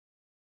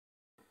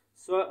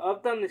So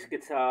I've done this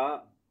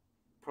guitar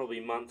probably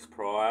months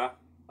prior.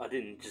 I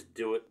didn't just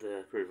do it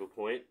to prove a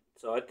point.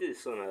 So I did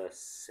this on a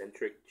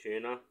centric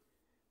tuner,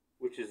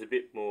 which is a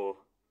bit more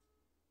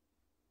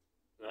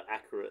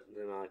accurate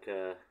than like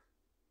a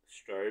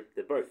strobe.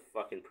 They're both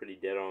fucking pretty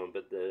dead on,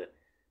 but the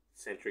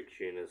centric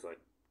tuner's like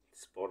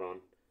spot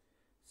on.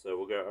 So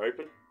we'll go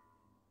open.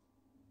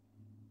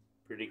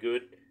 Pretty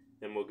good.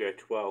 Then we'll go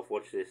 12.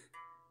 Watch this.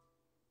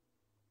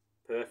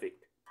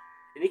 Perfect.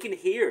 And you can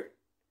hear it.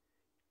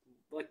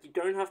 Like, you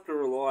don't have to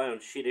rely on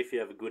shit if you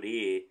have a good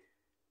ear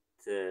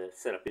to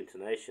set up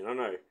intonation. I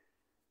know,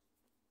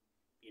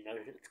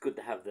 it's good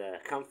to have the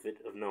comfort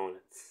of knowing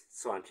it's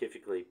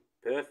scientifically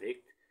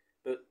perfect,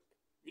 but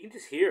you can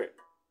just hear it.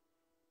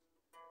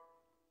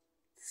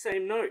 It's the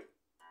same note.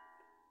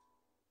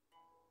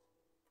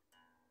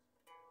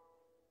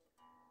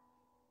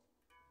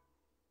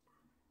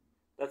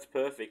 That's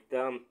perfect.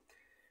 I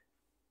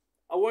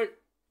won't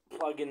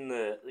plug in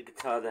the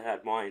guitar that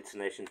had my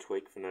intonation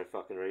tweak for no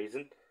fucking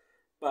reason,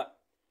 but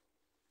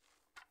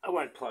I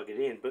won't plug it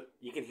in, but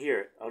you can hear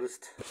it. I'll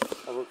just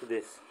have a look at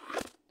this.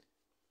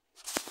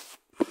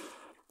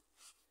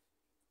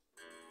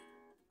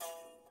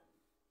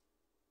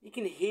 You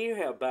can hear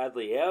how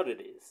badly out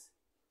it is.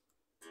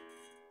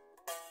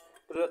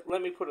 But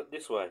let me put it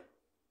this way.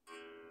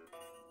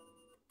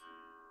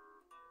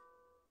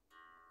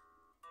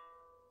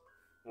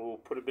 We'll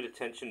put a bit of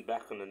tension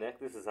back on the neck.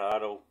 This is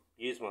hard. I'll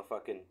use my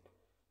fucking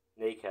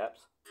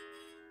kneecaps.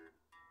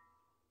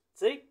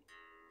 See?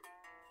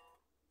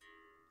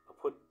 I'll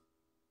put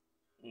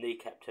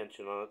kneecap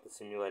tension on it to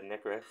simulate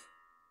neck rest.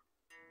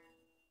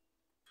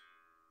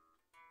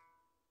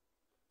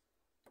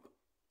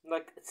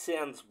 Like, it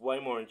sounds way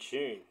more in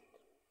tune.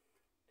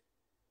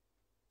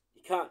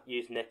 You can't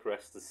use neck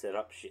rest to set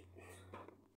up shit.